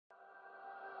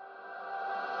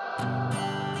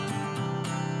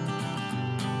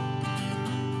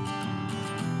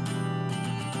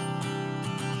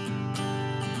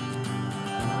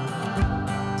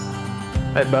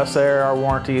At Bus Air, our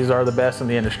warranties are the best in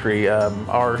the industry.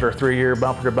 Ours are 3-year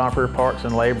bumper-to-bumper parts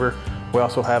and labor. We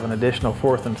also have an additional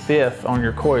 4th and 5th on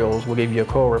your coils. We'll give you a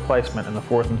coil replacement in the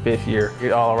 4th and 5th year.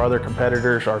 All our other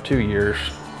competitors are 2 years,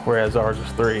 whereas ours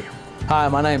is 3. Hi,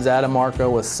 my name's Adam Marco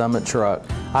with Summit Truck.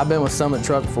 I've been with Summit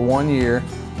Truck for 1 year.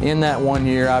 In that 1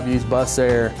 year, I've used Bus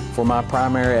Air for my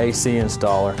primary AC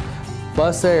installer.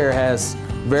 Bus Air has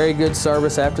very good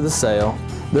service after the sale.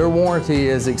 Their warranty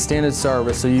is extended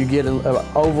service, so you get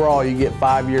overall you get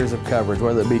 5 years of coverage,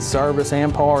 whether it be service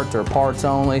and parts or parts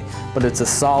only, but it's a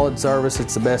solid service.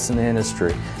 It's the best in the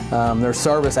industry. Their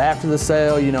service after the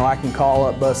sale, you know, I can call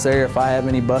up Bus Air if I have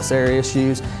any Bus Air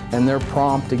issues, and they're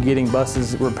prompt to getting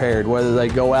buses repaired, whether they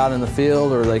go out in the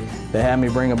field or they have me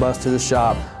bring a bus to the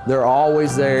shop. They're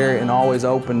always there and always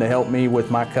open to help me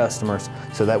with my customers.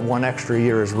 So that 1 extra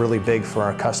year is really big for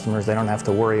our customers. They don't have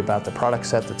to worry about the product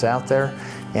set that's out there.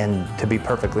 And to be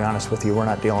perfectly honest with you, we're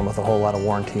not dealing with a whole lot of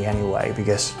warranty anyway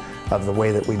because of the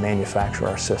way that we manufacture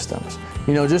our systems.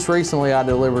 You know, just recently I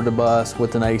delivered a bus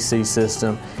with an AC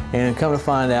system, and come to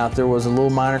find out there was a little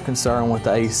minor concern with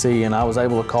the AC, and I was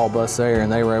able to call Bus Air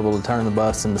and they were able to turn the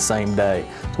bus in the same day.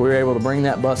 So we were able to bring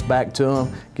that bus back to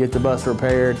them, get the bus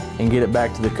repaired, and get it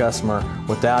back to the customer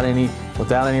without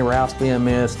any routes being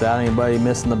missed, without anybody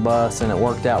missing the bus, and it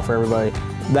worked out for everybody.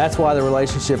 That's why the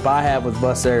relationship I have with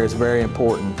Bus Air is very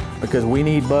important, because we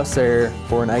need Bus Air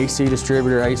for an AC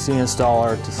distributor, AC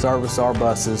installer to service our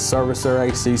buses, service their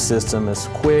AC system as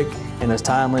quick and as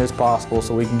timely as possible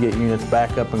so we can get units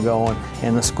back up and going,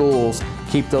 and the schools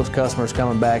keep those customers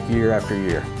coming back year after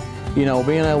year. You know,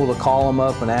 being able to call them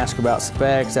up and ask about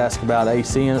specs, ask about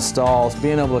AC installs,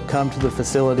 being able to come to the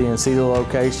facility and see the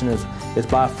location is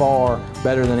by far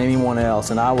better than anyone else,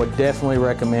 and I would definitely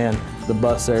recommend the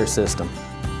Bus Air system.